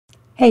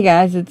Hey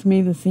guys, it's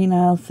me, the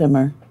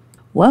SenileSimmer.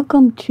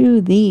 Welcome to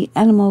the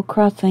Animal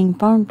Crossing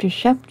Farm to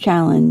Chef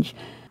Challenge.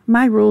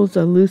 My rules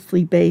are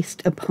loosely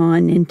based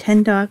upon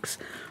Nintendo's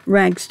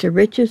Rags to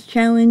Riches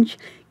Challenge,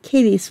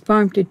 Katie's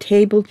Farm to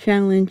Table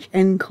Challenge,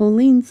 and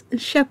Colleen's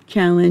Chef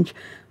Challenge.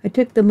 I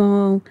took them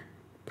all,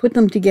 put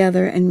them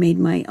together, and made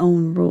my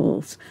own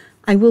rules.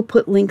 I will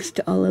put links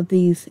to all of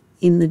these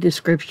in the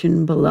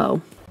description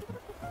below.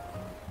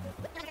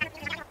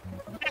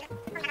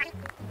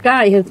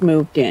 Guy has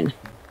moved in.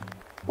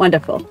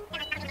 Wonderful.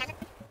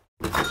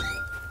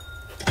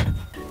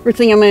 First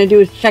thing I'm going to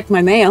do is check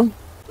my mail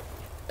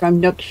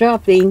from Nook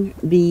Shopping.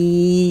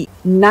 The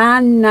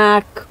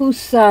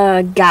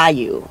Nanakusa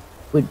Gayu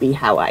would be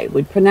how I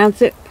would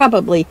pronounce it.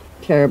 Probably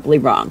terribly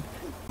wrong.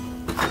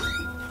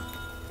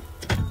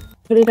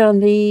 Put it on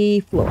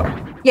the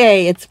floor.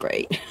 Yay, it's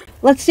great.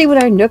 Let's see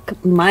what our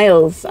Nook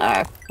miles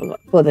are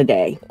for the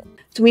day.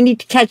 So we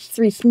need to catch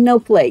 3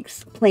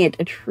 snowflakes, plant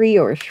a tree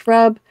or a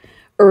shrub,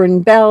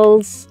 earn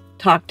bells,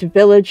 talk to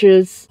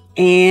villagers,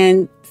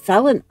 and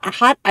sell a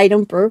hot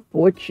item for a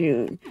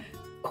fortune.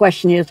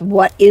 Question is,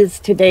 what is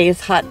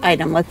today's hot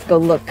item? Let's go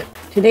look.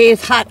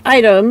 Today's hot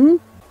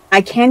item, I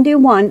can do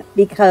one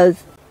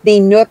because the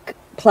Nook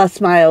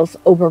plus miles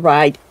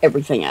override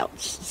everything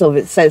else. So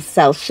if it says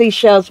sell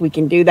seashells, we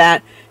can do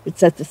that. It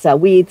says to sell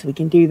weeds, we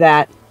can do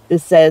that. It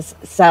says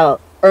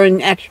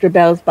earn extra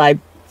bells by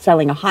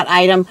selling a hot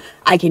item.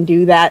 I can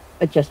do that,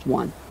 but just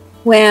one.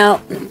 Well,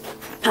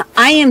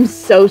 I am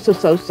so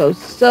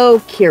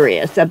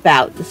curious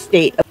about the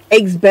state of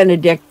Eggs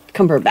Benedict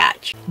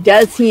Cumberbatch.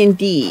 Does he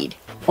indeed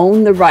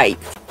own the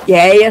rights?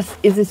 Yes.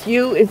 Is this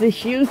you? Is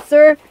this you,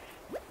 sir?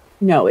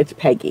 No, it's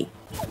Peggy.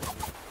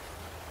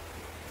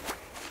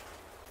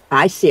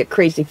 I see a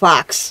crazy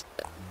fox.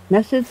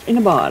 Message in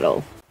a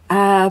bottle.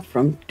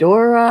 From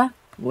Dora.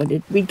 What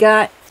did we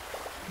got?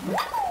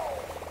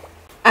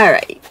 All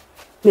right.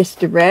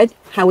 Mr. Red,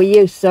 how are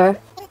you, sir?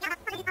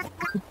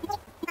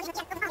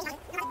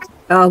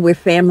 Oh, we're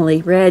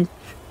family, Red.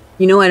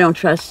 You know I don't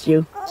trust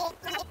you.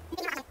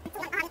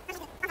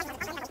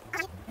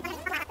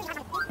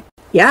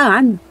 Yeah,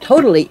 I'm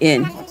totally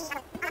in.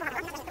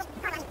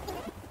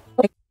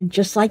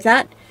 Just like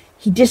that,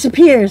 he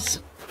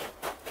disappears.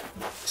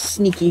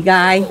 Sneaky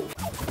guy.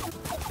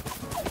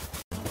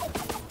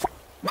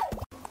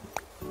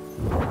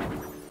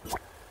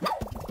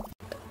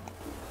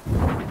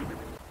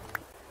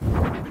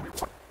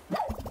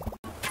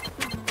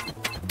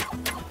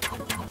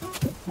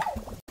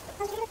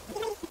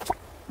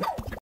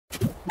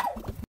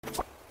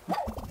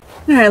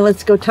 All right,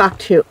 let's go talk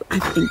to, I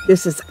think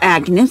this is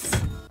Agnes.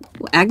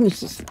 Well,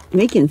 Agnes is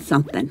making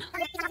something.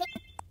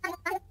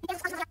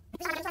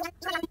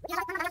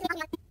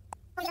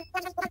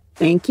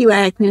 Thank you,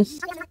 Agnes.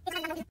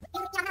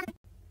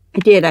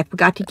 I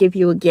forgot to give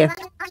you a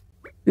gift.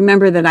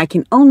 Remember that I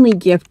can only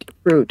gift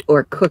fruit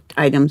or cooked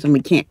items, and we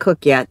can't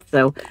cook yet,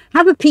 so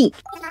have a peek.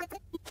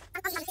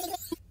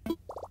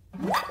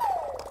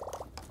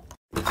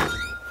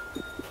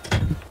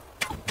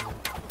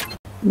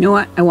 You know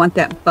what? I want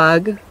that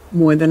bug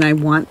more than I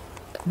want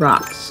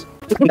rocks.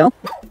 Are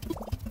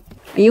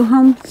you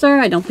home, sir?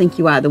 I don't think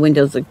you are. The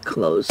windows are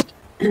closed.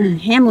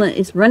 Hamlet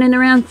is running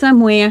around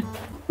somewhere.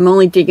 I'm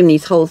only digging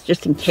these holes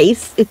just in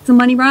case it's a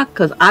money rock,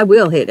 because I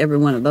will hit every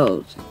one of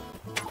those.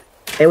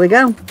 There we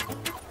go.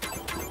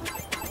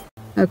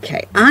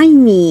 Okay, I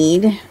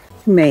need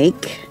to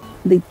make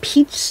the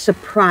peach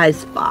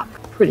surprise box.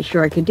 Pretty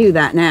sure I could do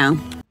that now.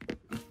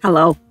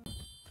 Hello.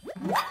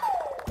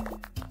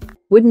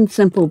 Wooden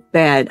simple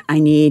bed. I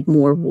need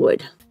more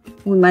wood.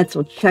 We might as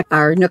well check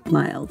our Nook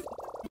miles.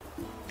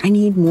 I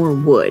need more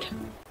wood.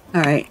 All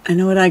right, I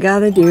know what I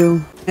gotta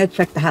do. I gotta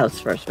check the house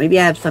first. Maybe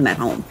I have some at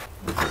home.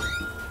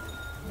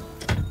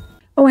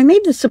 Oh, I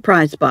made the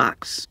surprise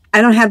box. I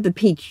don't have the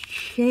peach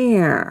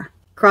chair.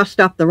 Crossed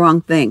off the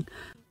wrong thing.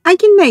 I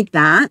can make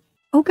that.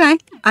 Okay,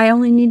 I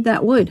only need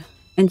that wood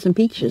and some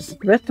peaches.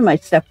 The rest of my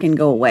stuff can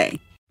go away.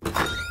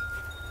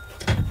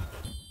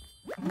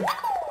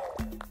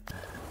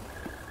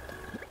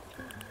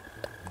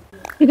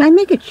 Did I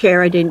make a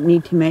chair I didn't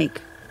need to make?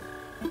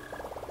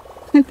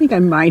 I think I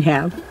might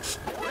have.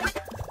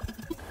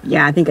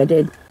 Yeah, I think I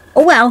did.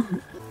 Oh well,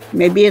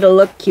 maybe it'll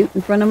look cute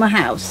in front of my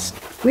house.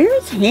 Where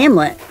is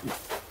Hamlet?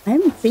 I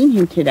haven't seen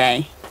him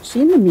today. Is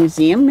he in the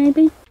museum,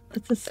 maybe?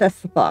 Let's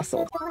assess the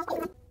fossils.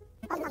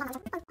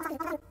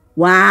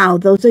 Wow,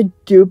 those are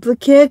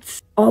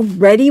duplicates?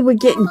 Already we're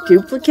getting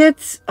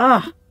duplicates?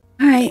 Oh,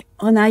 all right.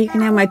 Well, now you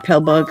can have my pill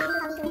bug.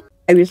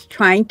 I was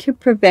trying to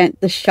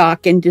prevent the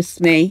shock and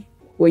dismay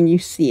when you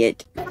see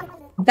it.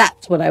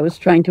 That's what I was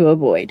trying to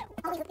avoid.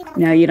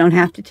 Now you don't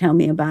have to tell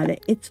me about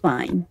it. It's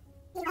fine.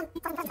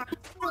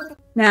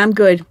 Now I'm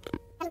good.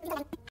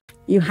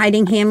 You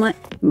hiding, Hamlet?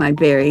 My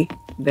very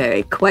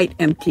quite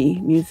empty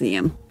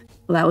museum.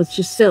 Well, that was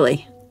just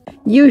silly.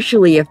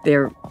 Usually if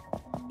they're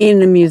in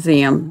the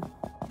museum,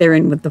 they're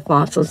in with the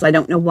fossils. I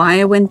don't know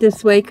why I went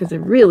this way, because there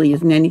really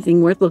isn't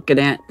anything worth looking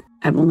at.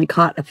 I've only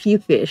caught a few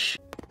fish.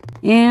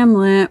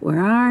 Hamlet,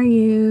 where are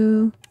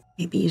you?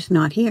 Maybe he's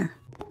not here.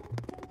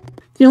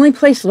 The only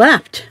place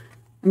left.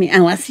 I mean,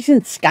 unless he's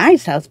in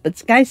Sky's house, but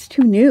Sky's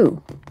too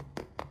new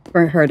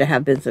for her to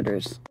have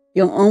visitors.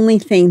 The only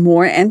thing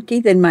more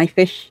empty than my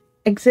fish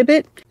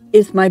exhibit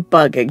is my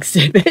bug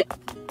exhibit.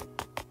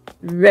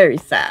 Very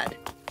sad.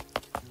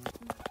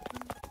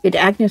 Did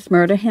Agnes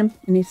murder him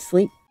in his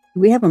sleep?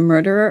 Do we have a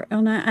murderer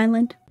on our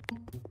island?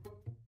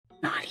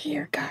 Not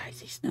here, guys.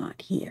 He's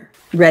not here.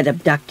 Red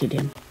abducted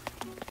him.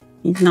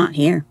 He's not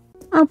here.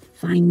 I'll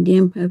find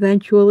him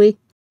eventually.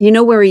 You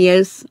know where he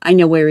is? I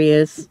know where he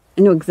is.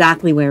 I know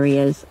exactly where he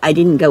is. I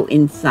didn't go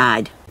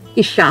inside.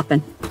 He's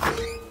shopping.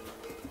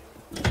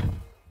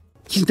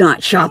 He's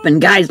not shopping,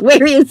 guys.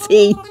 Where is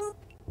he?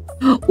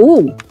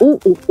 Ooh, ooh,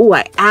 ooh, ooh.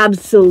 I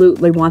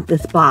absolutely want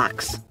this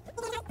box.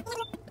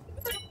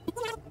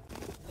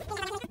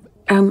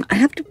 I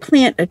have to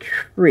plant a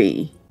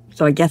tree,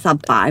 so I guess I'll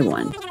buy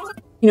one.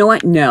 You know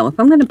what? No, if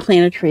I'm going to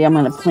plant a tree, I'm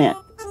going to plant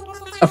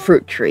a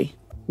fruit tree.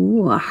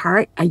 Ooh,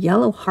 a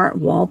yellow heart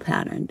wall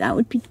pattern. That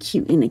would be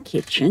cute in a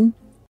kitchen.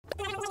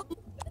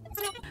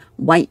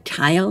 White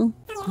tile.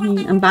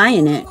 I'm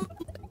buying it.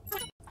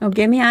 Oh,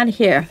 get me out of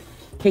here.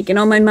 Taking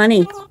all my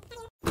money.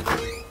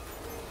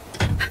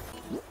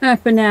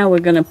 For now, we're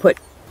going to put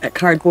a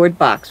cardboard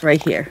box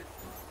right here.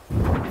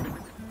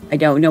 I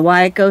don't know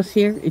why it goes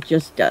here. It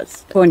just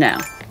does. For now.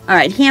 All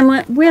right,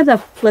 Hamlet, where the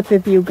flip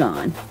have you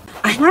gone?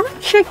 I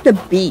haven't checked the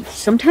beach.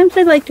 Sometimes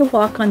I like to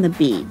walk on the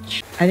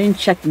beach. I didn't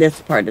check this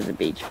part of the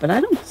beach, but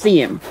I don't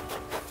see him.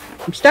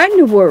 I'm starting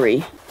to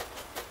worry.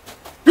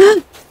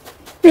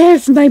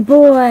 There's my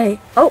boy.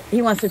 Oh,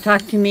 he wants to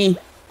talk to me.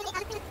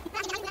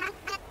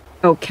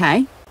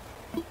 Okay.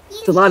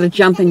 It's a lot of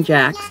jumping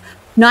jacks.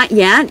 Not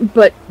yet,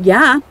 but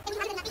yeah.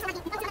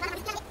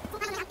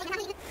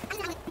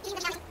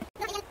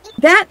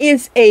 That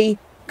is a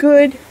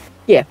good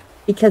gift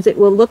because it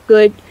will look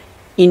good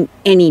in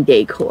any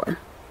decor.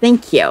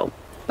 Thank you.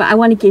 But I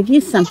want to give you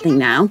something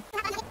now.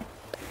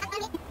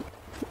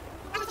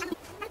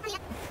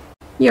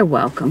 You're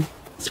welcome.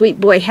 Sweet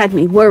boy had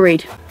me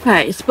worried. All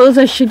right, I suppose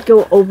I should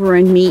go over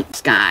and meet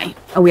Sky.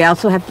 Oh, we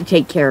also have to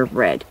take care of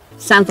Red.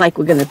 Sounds like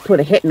we're going to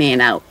put a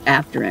hitman out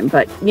after him,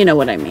 but you know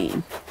what I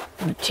mean.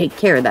 Take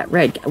care of that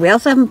Red guy. We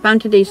also haven't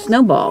found today's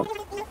snowball.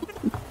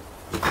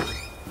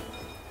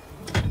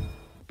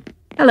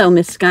 Hello,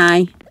 Miss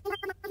Sky.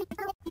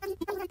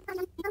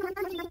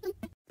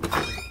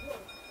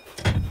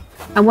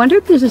 I wonder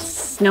if there's a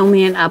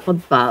snowman up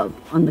above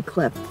on the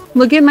cliff.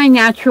 Look at my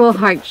natural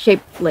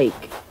heart-shaped lake.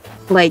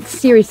 Like,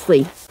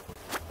 seriously.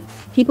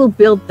 People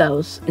build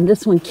those, and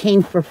this one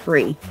came for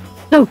free.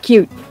 So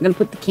cute. I'm going to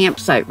put the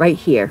campsite right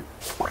here.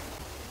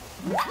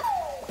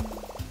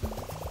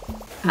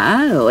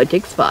 Oh, a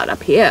dig spot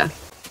up here.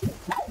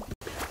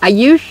 I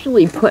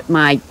usually put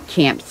my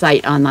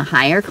campsite on the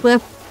higher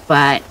cliff,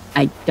 but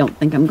I don't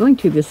think I'm going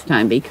to this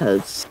time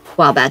because,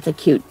 while that's a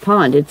cute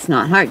pond, it's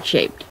not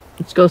heart-shaped.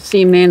 Let's go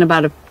see a man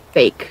about a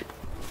fake.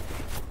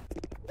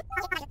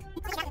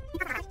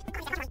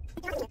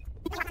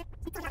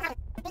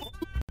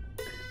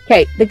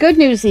 Okay, the good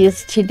news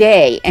is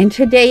today, and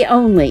today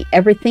only,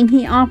 everything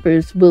he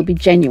offers will be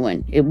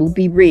genuine. It will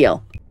be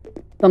real.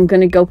 So I'm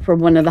going to go for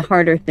one of the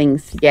harder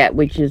things to get,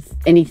 which is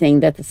anything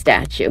that's a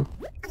statue.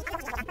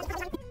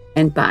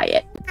 And buy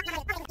it.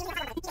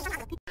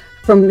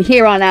 From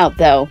here on out,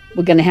 though,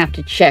 we're going to have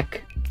to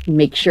check and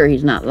make sure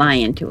he's not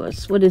lying to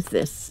us. What is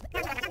this?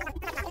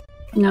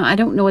 No, I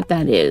don't know what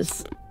that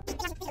is.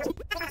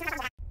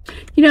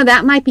 You know,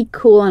 that might be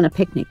cool on a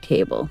picnic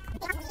table.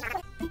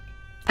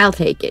 I'll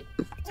take it.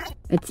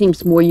 It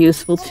seems more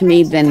useful to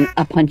me than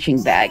a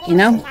punching bag, you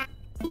know?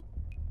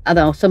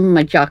 Although some of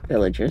my jock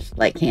villagers,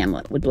 like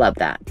Hamlet, would love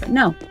that. But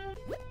no.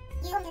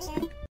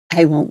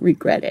 I won't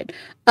regret it.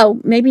 Oh,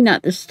 maybe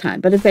not this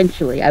time, but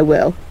eventually I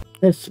will.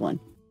 This one.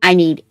 I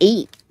need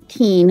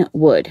 18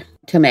 wood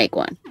to make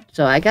one.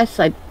 So I guess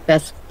I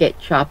best get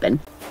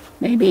chopping.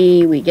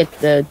 Maybe we get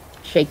to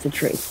shake the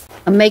tree.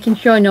 I'm making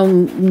sure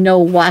no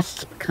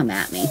wasps come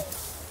at me.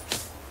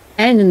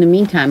 And in the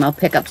meantime, I'll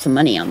pick up some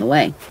money on the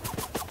way.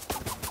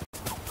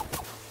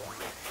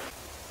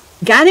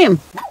 Got him!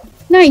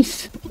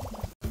 Nice!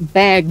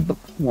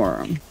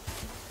 Bagworm.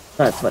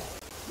 That's what...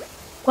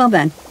 Well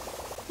then.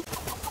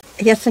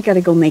 I guess I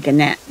gotta go make a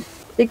net.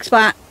 Big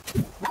spot.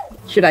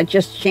 Should I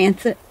just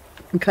chance it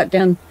and cut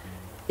down,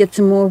 get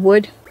some more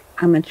wood?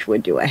 How much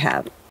wood do I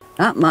have?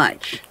 Not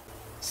much.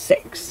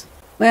 6.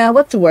 Well,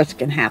 what's the worst that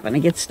can happen? I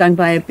get stung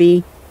by a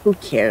bee? Who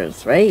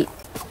cares, right?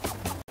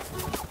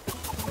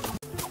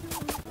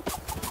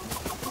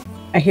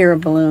 I hear a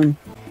balloon.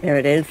 There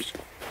it is.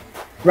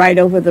 Right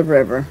over the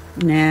river.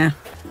 Nah,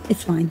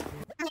 it's fine.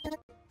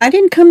 I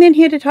didn't come in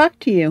here to talk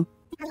to you.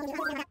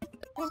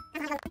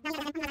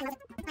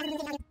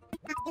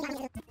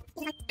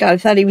 God, I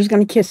thought he was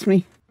going to kiss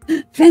me.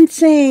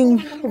 Fencing!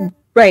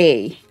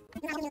 Hooray!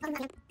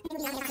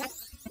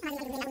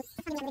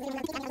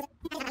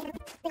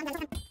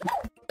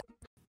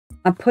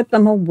 I put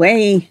them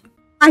away.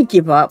 I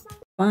give up.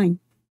 Fine.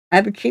 I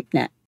have a cheap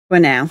net for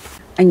now.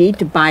 I need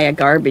to buy a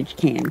garbage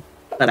can,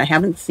 but I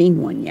haven't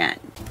seen one yet.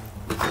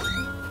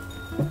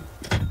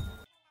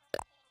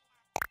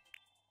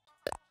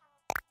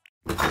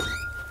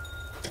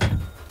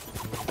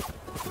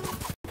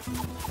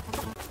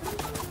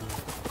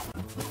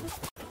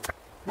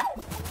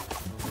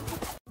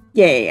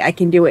 Yay, I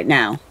can do it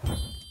now.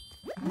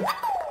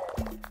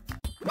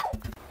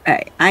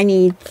 Alright, I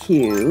need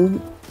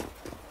to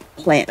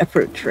plant a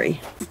fruit tree.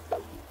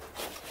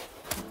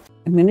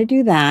 I'm going to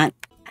do that.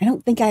 I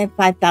don't think I have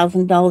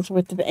 $5,000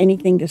 worth of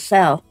anything to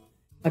sell.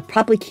 I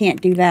probably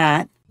can't do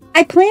that.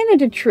 I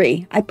planted a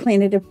tree. I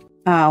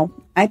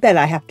bet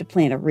I have to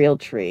plant a real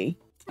tree.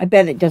 I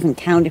bet it doesn't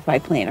count if I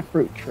plant a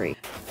fruit tree.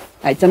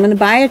 Alright, so I'm going to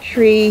buy a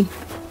tree,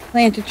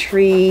 plant a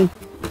tree.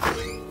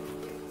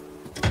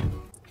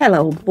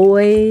 Hello,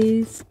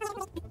 boys.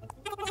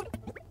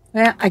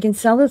 Well, I can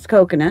sell those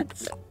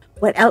coconuts.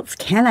 What else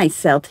can I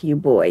sell to you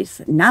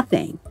boys?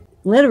 Nothing.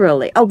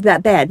 Literally. Oh,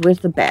 that bed. Where's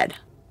the bed?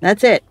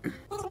 That's it.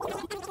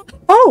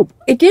 Oh,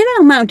 it did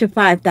amount to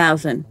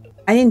 5,000.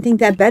 I didn't think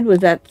that bed was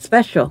that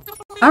special.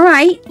 All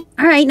right.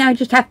 All right. Now I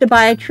just have to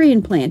buy a tree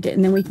and plant it,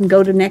 and then we can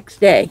go to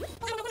next day.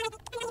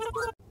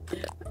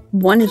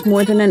 One is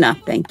more than enough.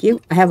 Thank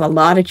you. I have a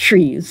lot of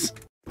trees.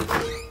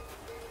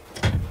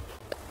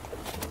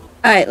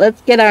 All right.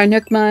 Let's get our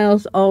Nook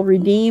miles all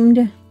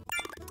redeemed.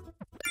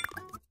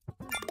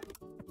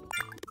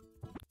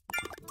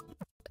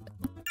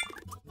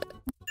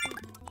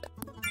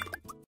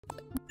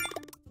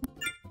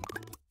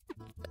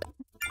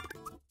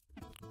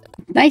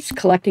 Nice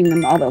collecting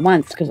them all at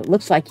once because it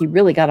looks like you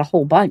really got a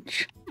whole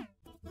bunch.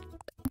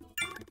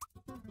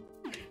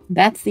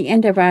 That's the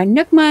end of our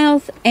Nook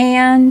miles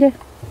and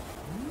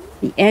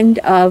the end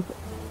of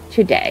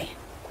today.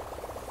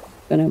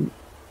 Gonna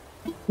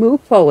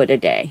move forward a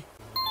day.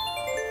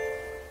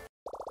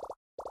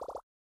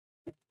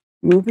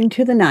 Moving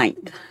to the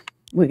 9th.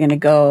 We're gonna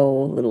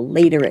go a little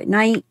later at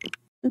night.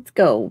 Let's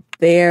go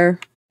there.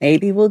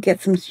 Maybe we'll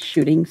get some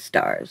shooting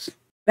stars.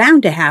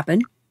 Bound to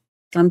happen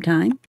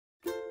sometime.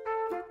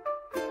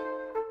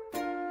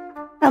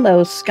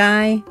 Hello,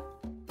 Sky.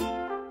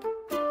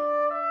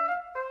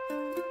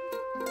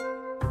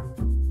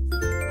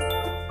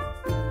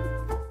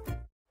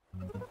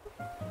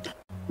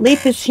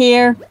 Leif is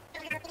here.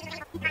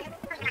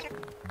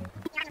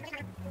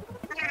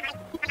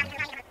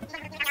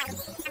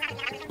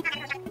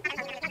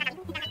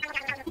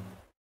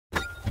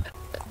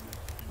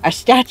 Our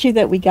statue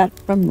that we got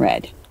from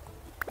Red.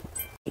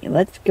 Okay,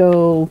 let's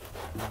go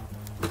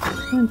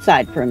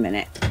inside for a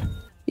minute.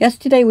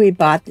 Yesterday we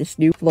bought this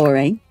new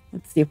flooring.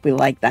 Let's see if we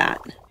like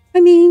that.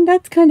 I mean,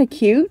 that's kind of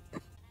cute.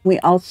 We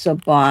also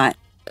bought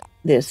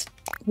this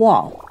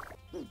wall.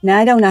 Now,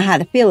 I don't know how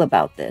to feel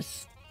about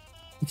this.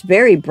 It's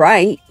very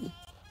bright.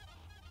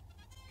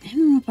 I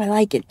don't know if I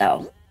like it,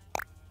 though.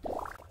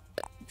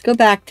 Let's go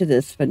back to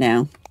this for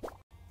now.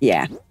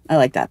 Yeah, I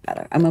like that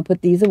better. I'm going to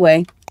put these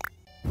away.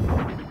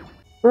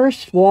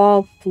 First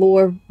wall,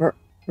 floor,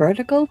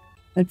 vertical?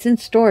 It's in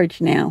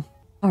storage now.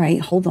 All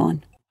right, hold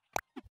on.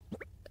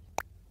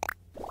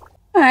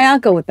 All right, I'll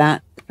go with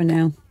that for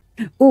now.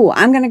 Ooh,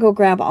 I'm going to go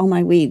grab all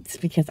my weeds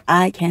because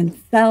I can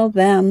sell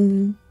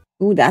them.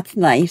 Ooh, that's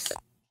nice.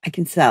 I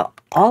can sell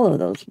all of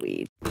those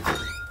weeds.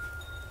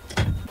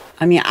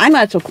 I mean, I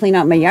might as well clean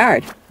out my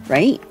yard,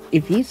 right?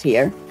 If he's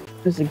here.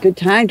 It's a good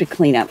time to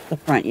clean up the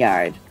front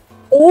yard.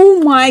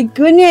 Oh my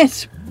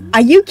goodness.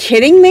 Are you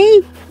kidding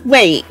me?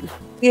 Wait,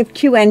 we have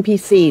 2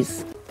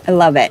 NPCs. I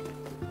love it.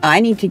 I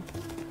need to...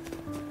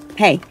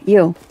 Hey,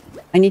 you.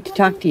 I need to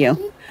talk to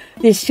you.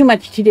 There's too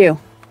much to do.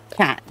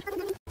 Cat.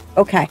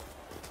 Okay.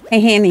 Hey,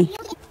 Hammy.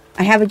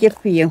 I have a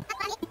gift for you.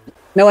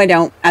 No, I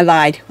don't. I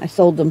lied. I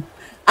sold them.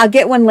 I'll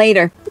get one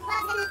later.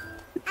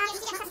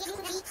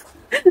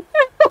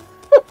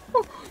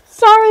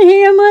 Sorry,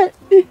 Hamlet.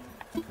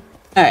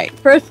 All right.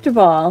 First of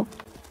all,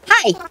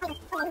 hi.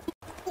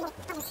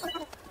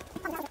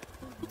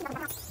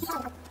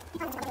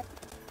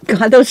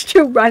 God, those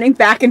two running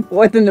back and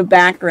forth in the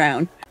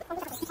background.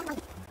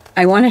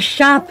 I want to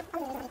shop.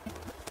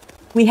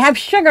 We have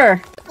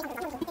sugar.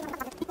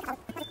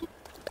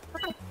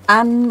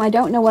 I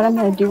don't know what I'm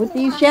going to do with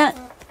these yet,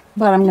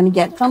 but I'm going to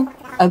get some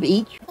of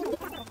each.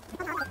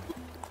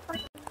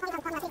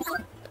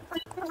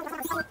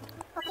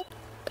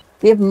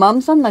 We have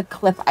mums on the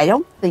cliff. I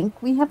don't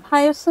think we have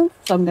hyacinths,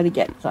 so I'm going to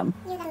get some.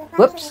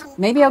 Whoops.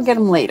 Maybe I'll get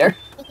them later.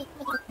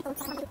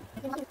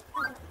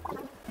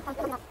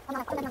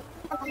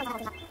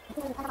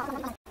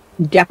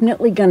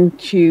 Definitely going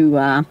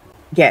to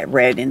get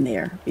red in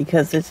there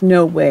because there's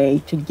no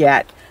way to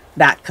get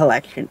that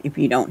collection if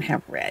you don't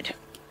have red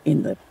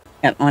in the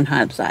on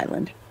Hobbs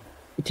Island.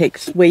 It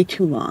takes way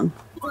too long.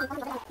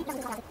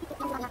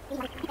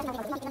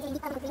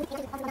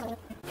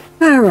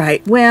 All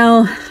right,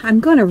 well, I'm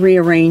going to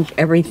rearrange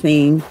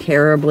everything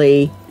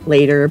terribly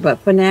later, but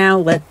for now,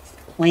 let's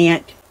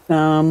plant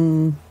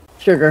some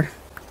sugar.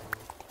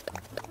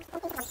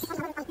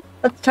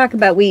 Let's talk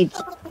about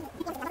weeds.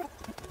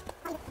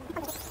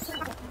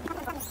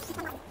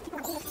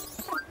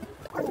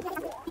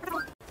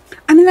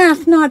 I mean,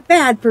 that's not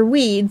bad for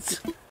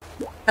weeds.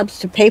 Helps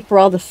to pay for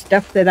all the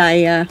stuff that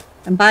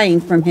I'm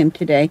buying from him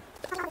today.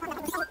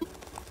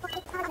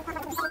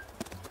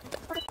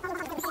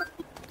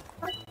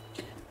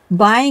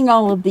 Buying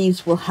all of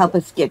these will help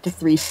us get to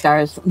 3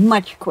 stars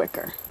much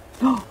quicker.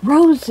 Oh,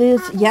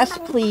 roses, yes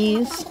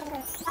please.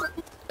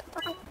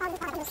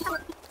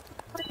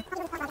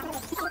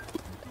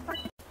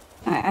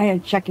 I gotta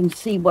check and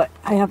see what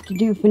I have to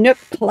do for Nook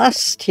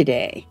Plus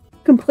today.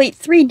 Complete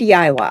 3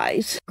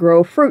 DIYs.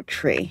 Grow a fruit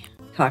tree.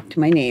 Talk to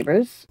my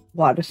neighbors.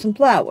 Water some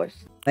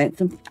flowers. Plant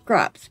some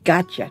crops.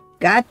 Gotcha.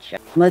 Gotcha.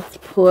 Let's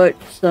put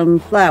some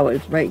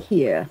flowers right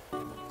here.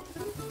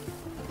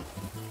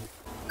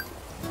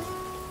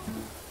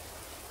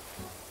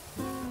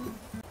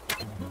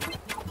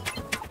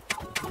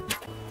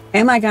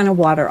 Am I going to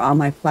water all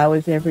my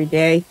flowers every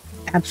day?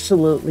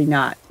 Absolutely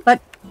not.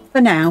 But for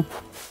now,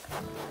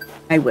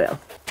 I will.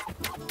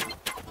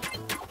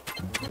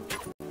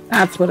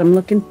 That's what I'm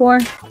looking for.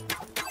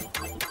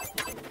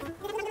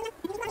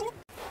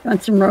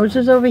 Want some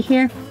roses over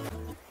here?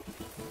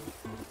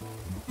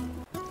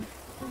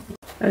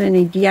 Got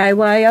any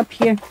DIY up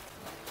here?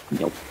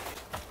 Nope.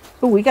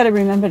 Oh, we got to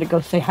remember to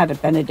go say hi to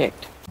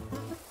Benedict.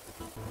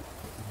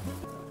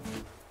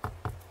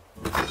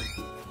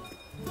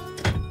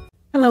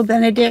 Hello,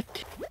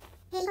 Benedict.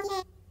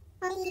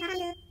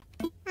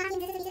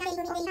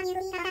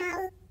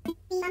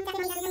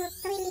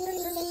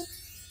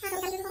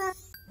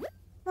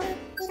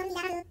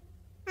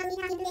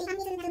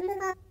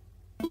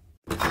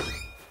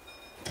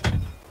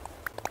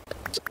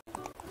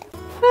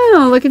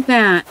 Oh, look at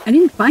that. I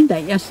didn't find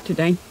that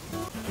yesterday.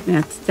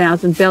 That's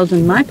 1,000 bells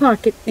in my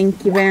pocket.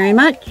 Thank you very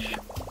much.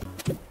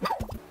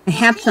 I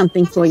have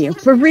something for you.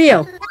 For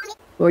real.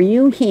 For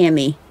you,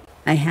 Hammy.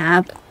 I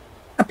have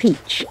a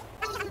peach.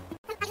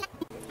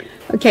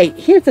 Okay,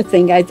 here's the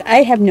thing, guys.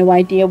 I have no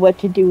idea what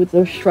to do with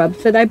those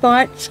shrubs that I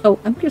bought. So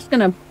I'm just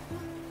going to,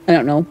 I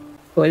don't know,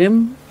 put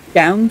them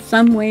down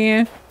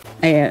somewhere.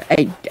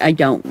 I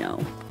don't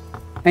know.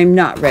 I'm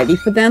not ready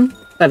for them,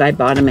 but I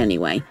bought them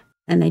anyway.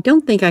 And I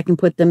don't think I can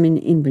put them in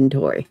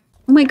inventory.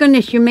 Oh my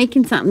goodness, you're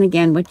making something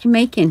again. What you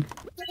making?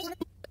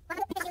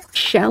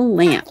 Shell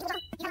lamp.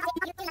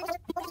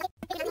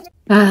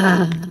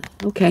 Ah,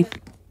 okay.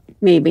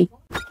 Maybe.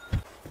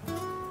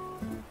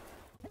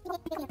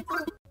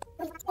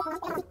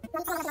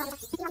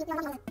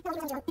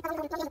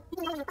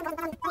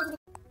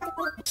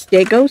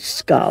 Stego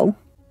skull,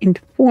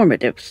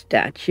 informative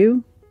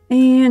statue,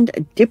 and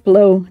a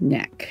Diplo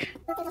neck.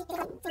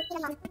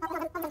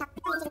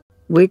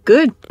 We're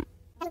good.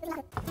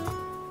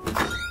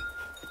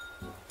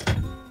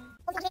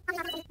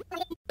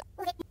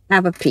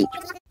 Have a peek.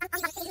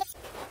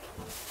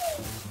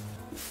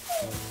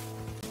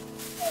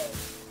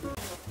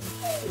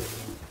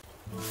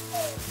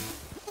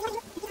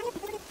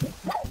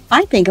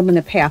 I think I'm going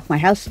to pay off my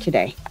house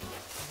today.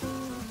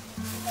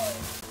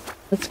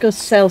 Let's go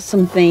sell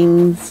some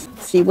things,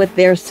 see what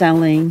they're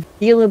selling.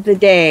 Deal of the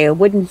day, a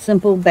wooden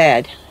simple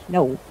bed.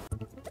 No.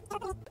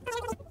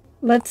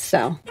 Let's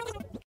sell.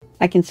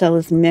 I can sell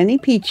as many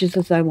peaches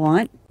as I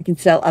want. I can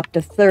sell up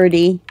to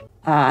 30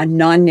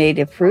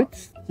 non-native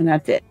fruits, and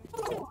that's it.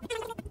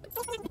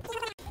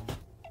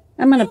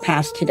 I'm going to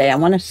pass today. I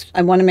want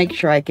to make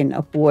sure I can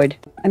afford.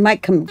 I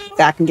might come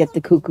back and get the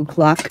cuckoo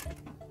clock.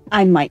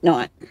 I might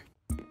not.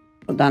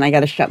 Hold on, I got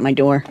to shut my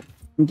door.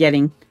 I'm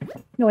getting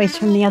noise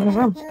from the other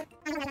room.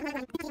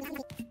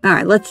 All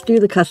right, let's do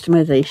the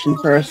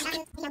customization first.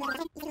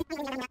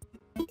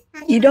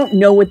 You don't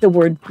know what the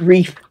word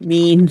grief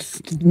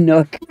means,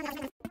 Nook.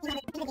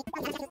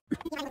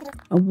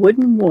 A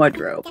wooden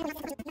wardrobe.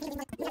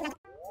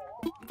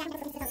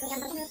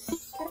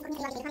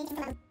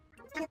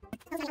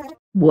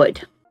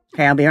 Wood.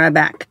 Okay, I'll be right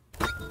back.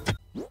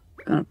 I'm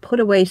gonna put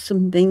away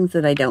some things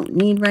that I don't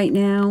need right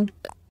now.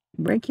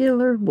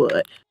 Regular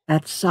wood.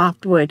 That's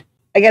softwood.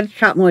 I gotta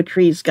chop more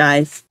trees,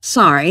 guys.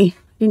 Sorry,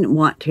 didn't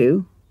want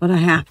to, but I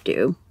have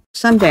to.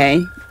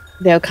 Someday,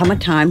 there'll come a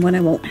time when I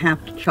won't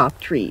have to chop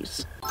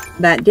trees.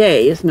 That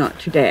day is not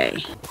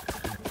today.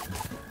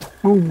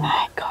 Oh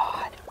my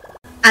God.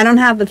 I don't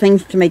have the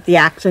things to make the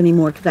axe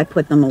anymore because I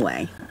put them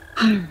away.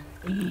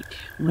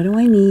 What do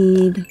I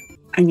need?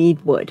 I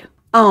need wood.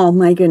 Oh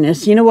my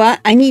goodness. You know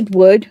what? I need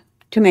wood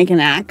to make an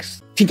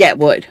axe to get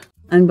wood.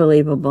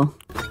 Unbelievable.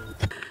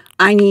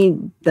 I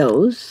need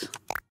those.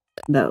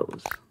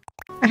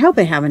 I hope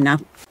I have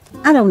enough.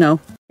 I don't know.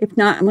 If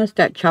not, I'm going to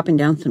start chopping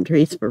down some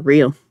trees for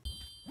real.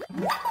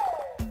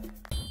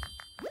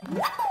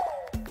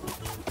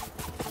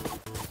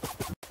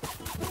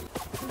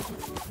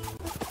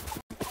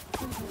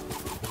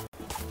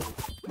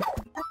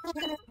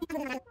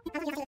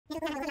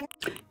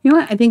 You know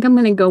what? I think I'm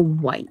going to go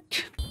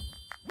white.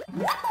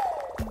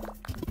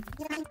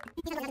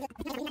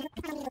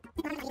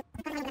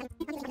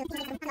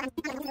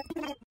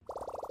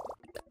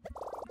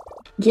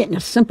 Getting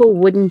a simple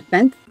wooden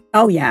fence.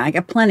 Oh yeah, I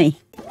got plenty.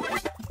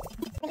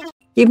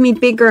 Give me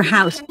bigger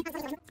house.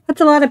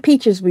 That's a lot of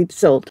peaches we've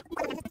sold.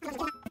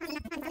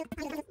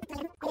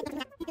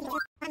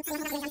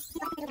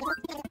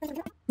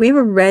 We have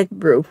a red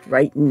roof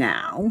right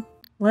now.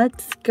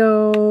 Let's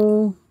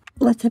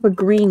have a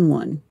green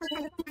one.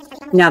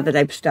 Now that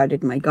I've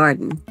started my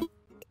garden.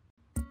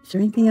 Is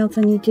there anything else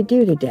I need to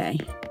do today?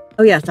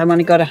 Oh yes, I want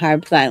to go to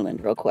Harb's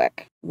Island real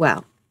quick.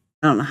 Well,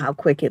 I don't know how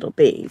quick it'll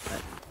be,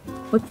 but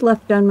what's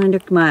left on my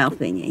Nook Mile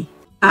thingy?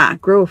 Ah,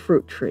 grow a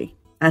fruit tree.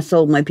 I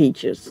sold my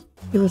peaches.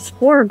 It was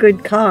for a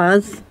good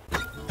cause.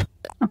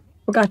 Oh,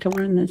 forgot to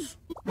learn this.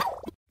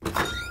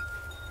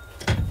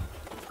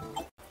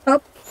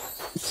 Oh,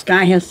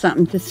 Sky has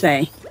something to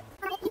say.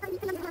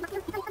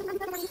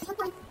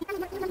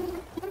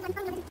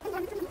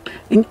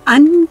 An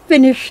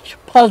unfinished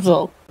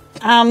puzzle.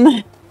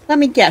 Let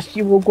me guess,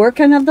 you were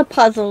working on the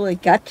puzzle,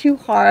 it got too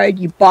hard,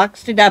 you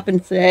boxed it up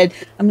and said,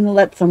 I'm going to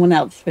let someone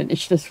else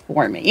finish this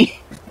for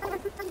me.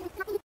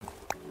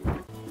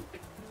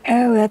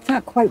 Oh, that's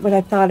not quite what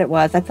I thought it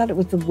was. I thought it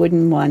was the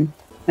wooden one.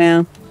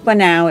 Well, for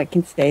now, it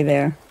can stay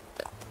there,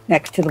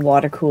 next to the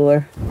water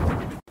cooler.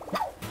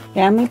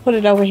 Yeah, I'm going to put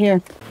it over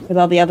here with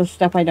all the other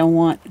stuff I don't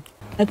want.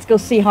 Let's go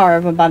see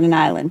Horror about an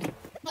island.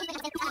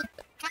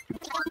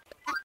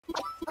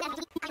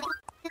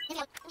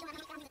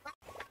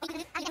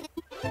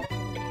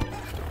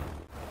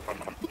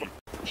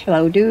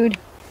 Hello, dude.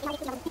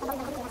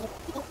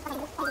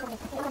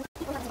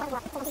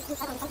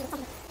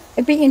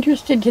 I'd be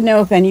interested to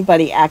know if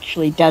anybody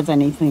actually does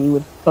anything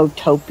with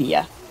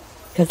Photopia,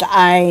 because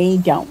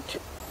I don't,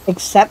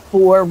 except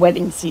for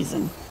wedding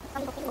season.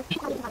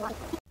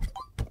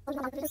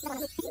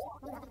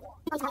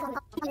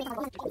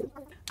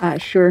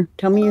 Sure.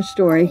 Tell me your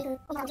story.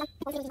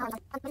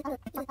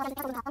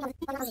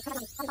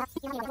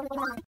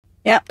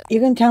 Yep, you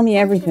can tell me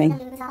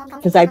everything,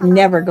 because I've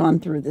never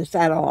gone through this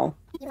at all.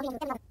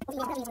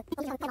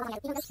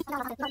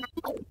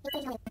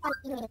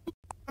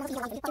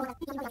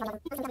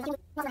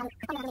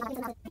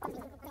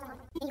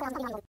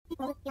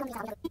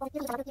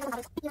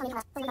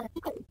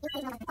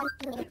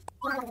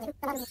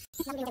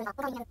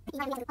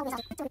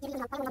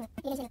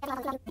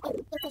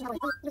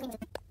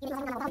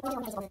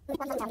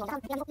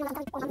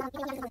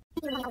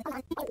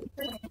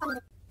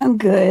 I'm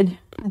good.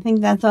 I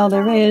think that's all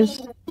there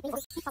is.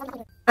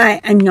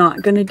 I'm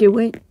not going to do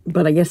it,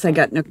 but I guess I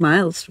got Nook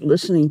miles for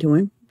listening to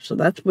him, so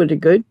that's pretty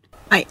good.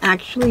 I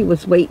actually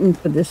was waiting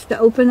for this to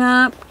open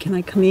up. Can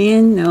I come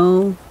in?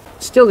 No.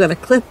 Still got a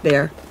cliff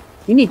there.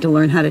 You need to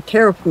learn how to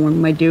terraform,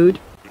 my dude.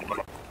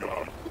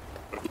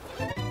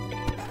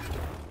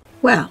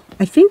 Well,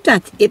 I think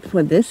that's it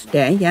for this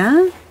day,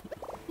 yeah?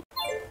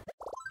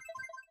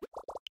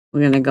 We're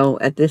going to go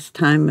at this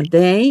time of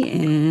day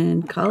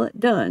and call it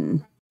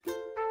done.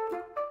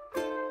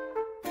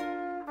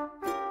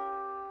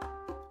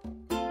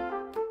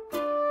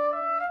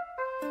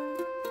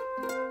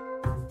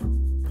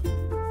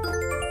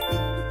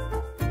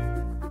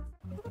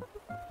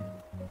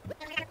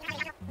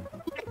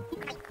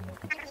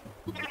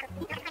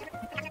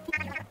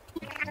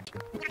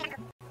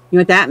 You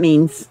know what that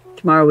means?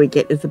 Tomorrow we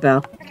get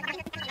Isabel.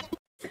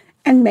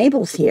 And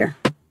Mabel's here.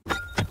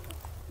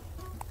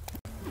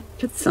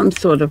 Just some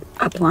sort of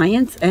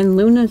appliance and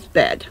Luna's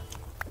bed.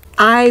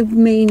 I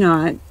may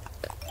not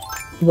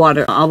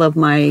water all of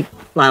my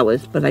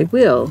flowers, but I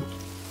will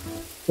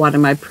water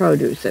my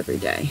produce every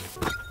day.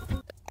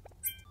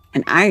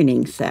 An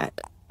ironing set.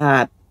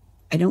 I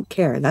don't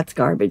care. That's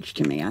garbage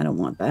to me. I don't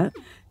want that.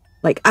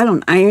 Like, I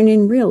don't iron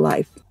in real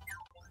life.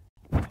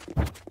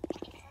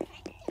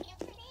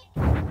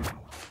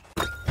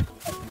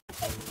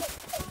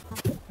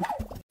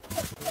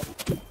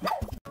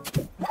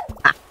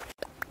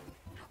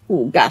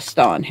 Ooh,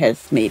 Gaston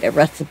has made a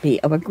recipe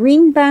of a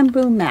green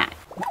bamboo mat.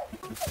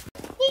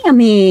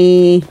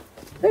 Yummy!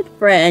 Good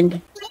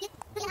friend.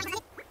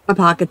 My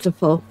pockets are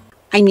full.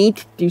 I need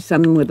to do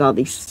something with all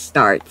these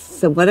starts.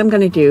 So what I'm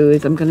going to do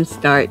is I'm going to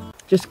start,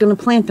 just going to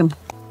plant them.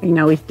 I can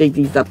always dig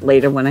these up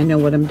later when I know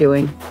what I'm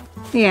doing.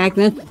 Hey,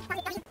 Agnes.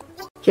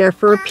 Care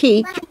for a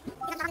peek?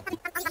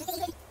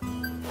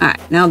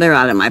 Alright, now they're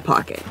out of my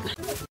pocket.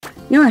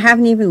 You know, I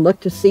haven't even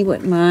looked to see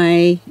what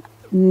my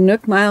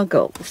Nook Mile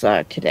goals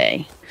are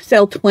today.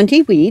 Sell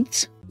 20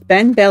 weeds,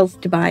 spend bells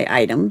to buy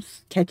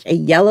items, catch a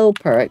yellow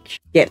perch,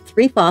 get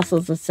 3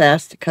 fossils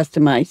assessed,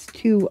 customize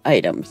 2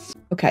 items.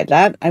 Okay,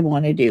 that I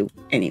want to do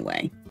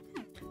anyway.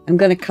 I'm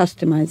going to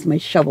customize my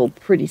shovel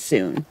pretty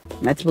soon.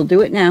 Let's we'll do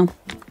it now.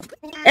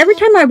 Every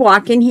time I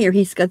walk in here,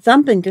 he's got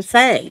something to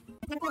say.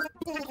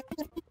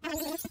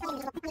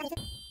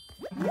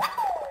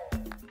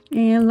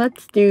 And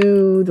let's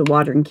do the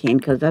watering can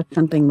because that's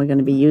something we're going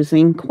to be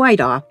using quite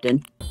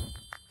often.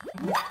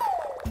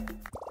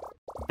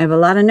 I have a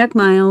lot of Nook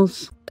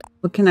miles.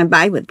 What can I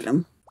buy with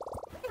them?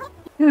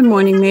 Good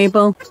morning,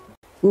 Mabel.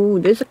 Ooh,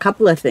 there's a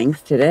couple of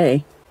things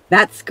today.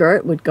 That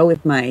skirt would go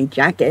with my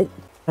jacket,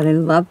 but I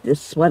love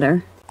this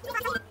sweater.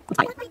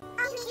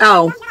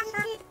 Oh,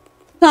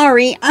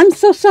 sorry. I'm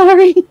so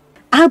sorry.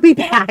 I'll be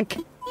back.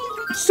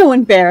 So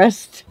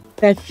embarrassed.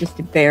 That's just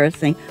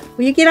embarrassing.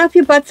 Will you get off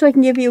your butt so I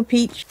can give you a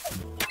peach?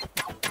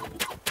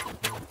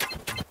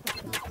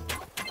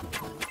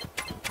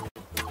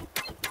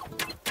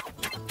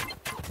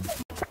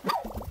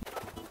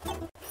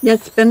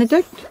 Yes,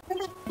 Benedict?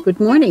 Good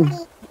morning.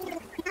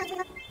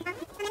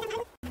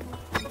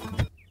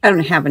 I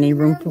don't have any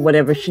room for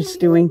whatever she's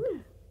doing.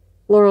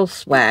 Floral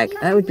swag.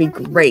 That would be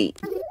great.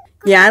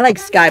 Yeah, I like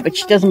Sky, but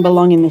she doesn't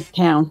belong in this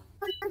town.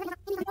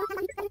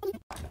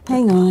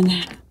 Hang on.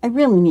 I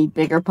really need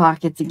bigger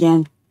pockets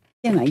again.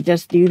 Can I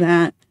just do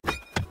that?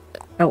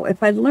 Oh,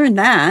 if I'd learned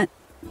that,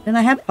 then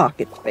I have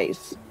pocket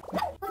space.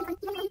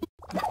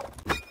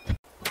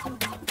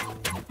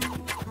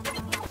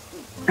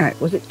 Alright,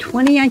 was it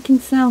 20 I can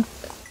sell?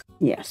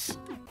 Yes.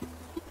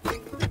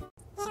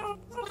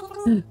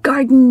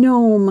 Garden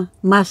gnome.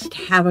 Must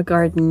have a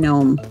garden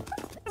gnome.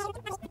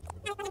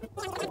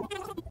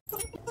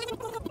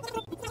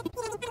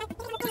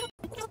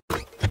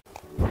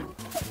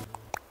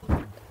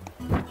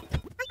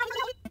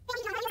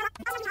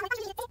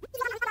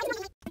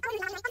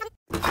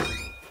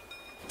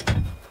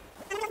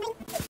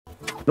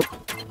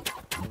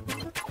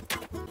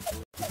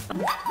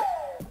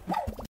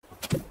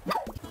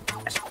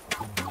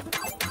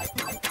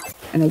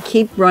 And I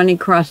keep running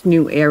across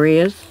new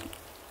areas,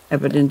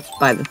 evidenced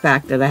by the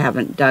fact that I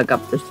haven't dug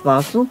up this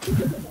fossil.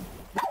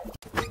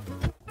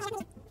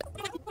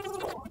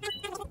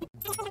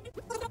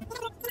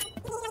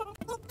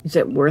 Is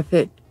it worth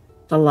it?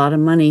 It's a lot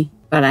of money,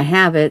 but I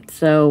have it,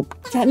 so...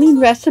 Does that mean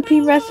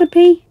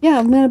recipe? Yeah,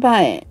 I'm gonna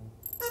buy it.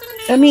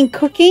 Does that mean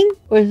cooking,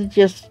 or is it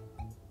just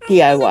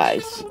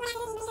DIYs?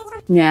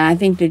 Yeah, I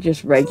think they're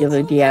just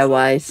regular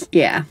DIYs.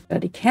 Yeah,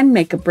 but it can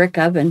make a brick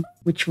oven,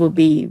 which will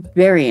be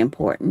very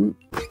important.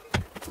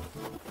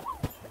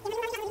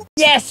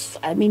 Yes!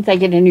 That means I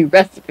get a new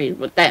recipe, is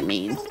what that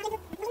means.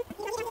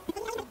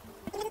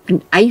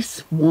 An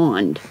ice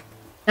wand.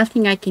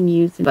 Nothing I can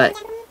use, but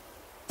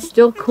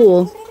still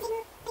cool.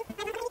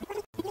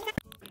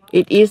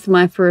 It is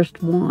my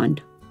first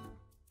wand.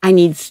 I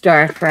need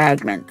star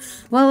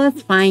fragments. Well,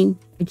 that's fine.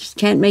 I just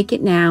can't make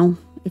it now.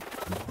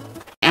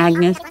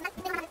 Agnes.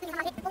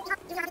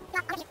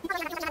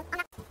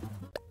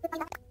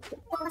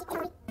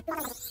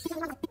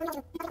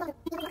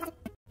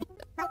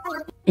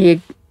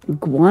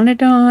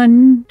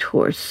 Iguanodon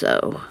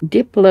torso,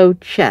 Diplo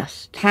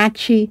chest,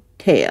 patchy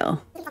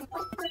tail.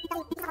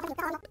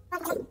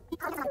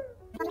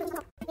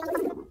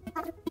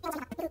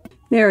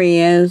 There he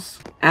is,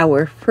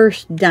 our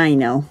first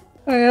dino.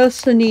 I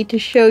also need to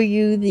show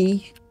you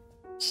the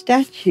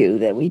statue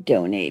that we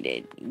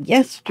donated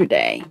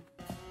yesterday.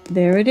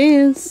 There it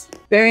is.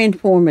 Very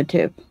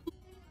informative.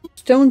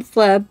 Stone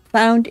slab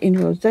found in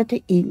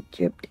Rosetta,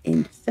 Egypt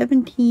in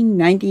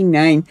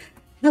 1799.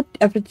 Helped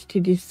efforts to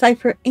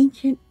decipher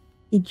ancient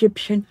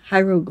Egyptian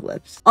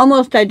hieroglyphs.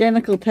 Almost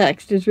identical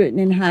text is written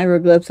in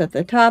hieroglyphs at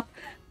the top,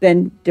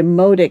 then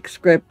Demotic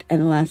script,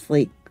 and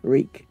lastly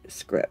Greek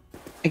script.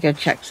 I gotta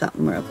check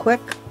something real quick.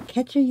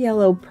 Catch a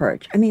yellow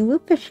perch. I mean, we'll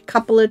fish a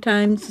couple of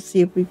times to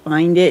see if we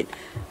find it.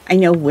 I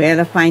know where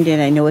to find it.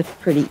 I know it's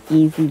pretty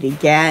easy to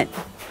get.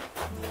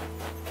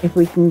 If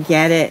we can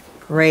get it,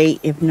 great.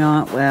 If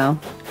not, well,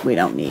 we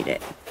don't need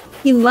it.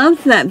 He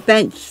loves that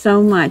bench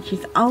so much.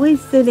 He's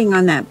always sitting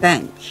on that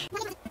bench.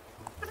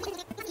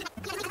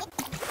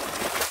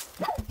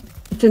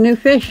 It's a new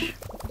fish.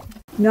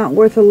 Not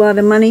worth a lot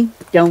of money.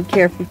 Don't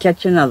care if we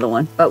catch another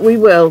one. But we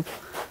will,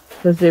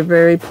 because they're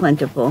very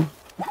plentiful.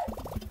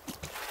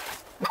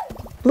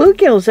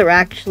 Bluegills are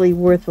actually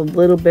worth a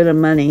little bit of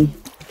money.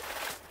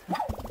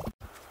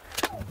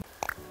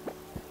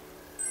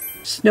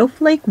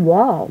 Snowflake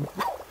wall.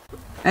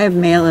 I have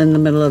mail in the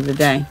middle of the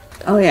day.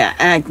 Oh yeah,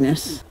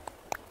 Agnes.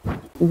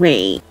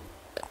 Wait.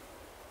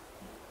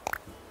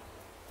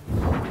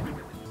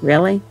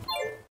 Really?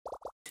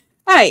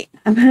 Alright,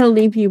 I'm going to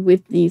leave you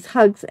with these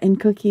hugs and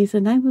cookies,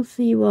 and I will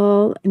see you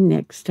all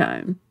next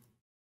time.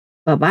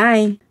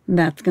 Bye-bye.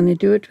 That's going to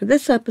do it for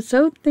this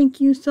episode. Thank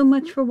you so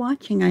much for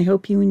watching. I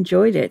hope you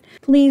enjoyed it.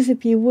 Please,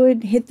 if you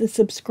would, hit the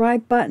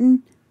subscribe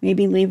button.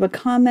 Maybe leave a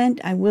comment.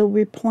 I will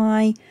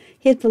reply.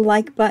 Hit the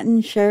like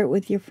button. Share it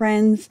with your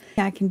friends.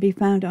 I can be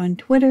found on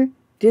Twitter,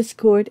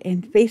 Discord,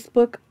 and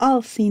Facebook,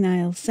 all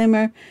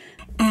SenileSimmer.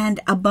 And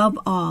above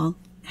all,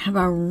 have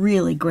a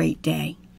really great day.